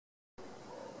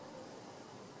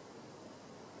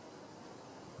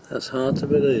That's hard to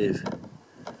believe.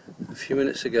 A few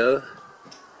minutes ago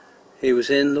he was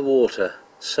in the water,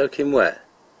 soaking wet.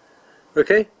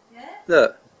 Ricky? Yeah?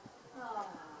 Look. Oh.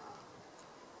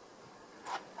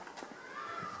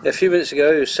 A few minutes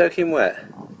ago he was soaking wet.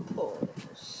 Poor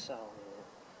little soul.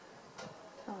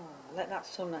 Oh, let that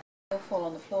sun he'll fall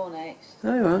on the floor next.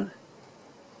 No he won't.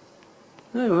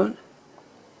 No he won't.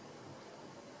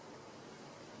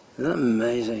 Isn't that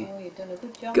amazing? Oh, you've done a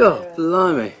good job. God, there,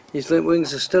 blimey. His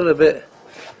wings are still a bit,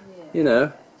 yeah. you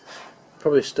know,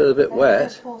 probably still a bit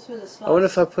wet. Fall through the I wonder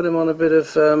if I put him on a bit of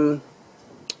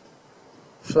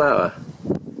flour.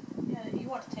 Yeah, you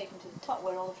want to take him to the top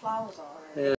where all the flowers are.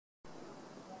 Really. Yeah.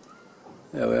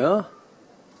 There we are.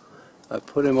 I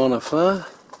put him on a flower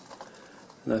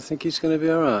and I think he's going to be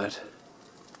alright.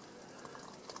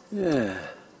 Yeah.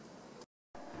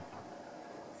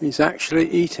 He's actually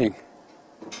eating.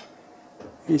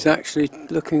 He's actually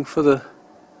looking for the...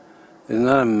 Isn't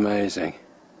that amazing?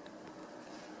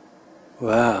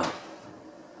 Wow.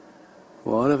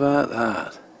 What about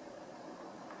that?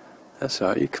 That's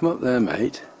alright, you come up there,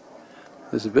 mate.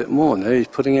 There's a bit more now, he's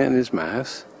putting it in his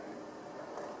mouth.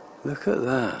 Look at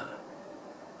that.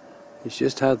 He's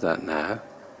just had that now.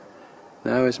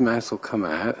 Now his mouth will come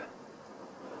out.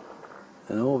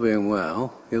 And all being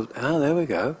well, he'll... Ah, there we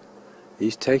go.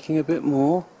 He's taking a bit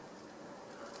more.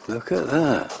 Look at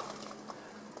that.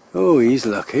 Oh, he's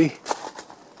lucky.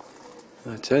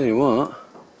 I tell you what.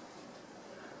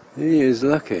 He is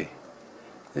lucky.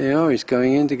 There you are, he's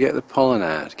going in to get the pollen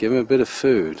out. Give him a bit of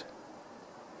food.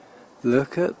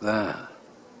 Look at that.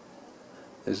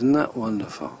 Isn't that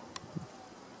wonderful?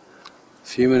 A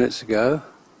few minutes ago,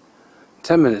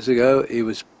 10 minutes ago, he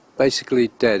was basically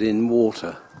dead in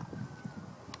water.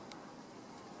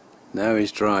 Now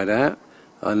he's dried out,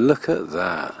 and look at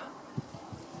that.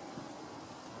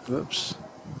 Whoops.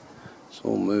 It's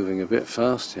all moving a bit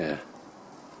fast here.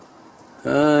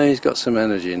 Ah, he's got some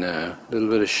energy now. A little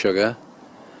bit of sugar.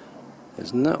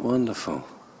 Isn't that wonderful?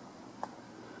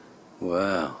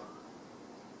 Wow.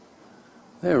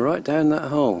 They're right down that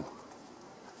hole.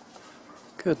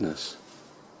 Goodness.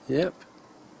 Yep.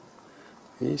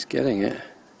 He's getting it.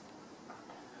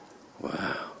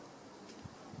 Wow.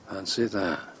 Fancy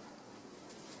that.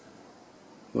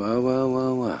 Wow, wow,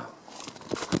 wow, wow.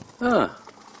 Ah.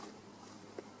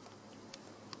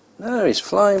 No, he's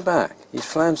flying back. He's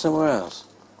flying somewhere else.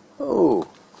 Oh.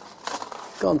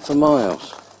 Gone for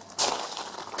miles.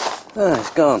 Ah,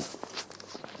 he's gone.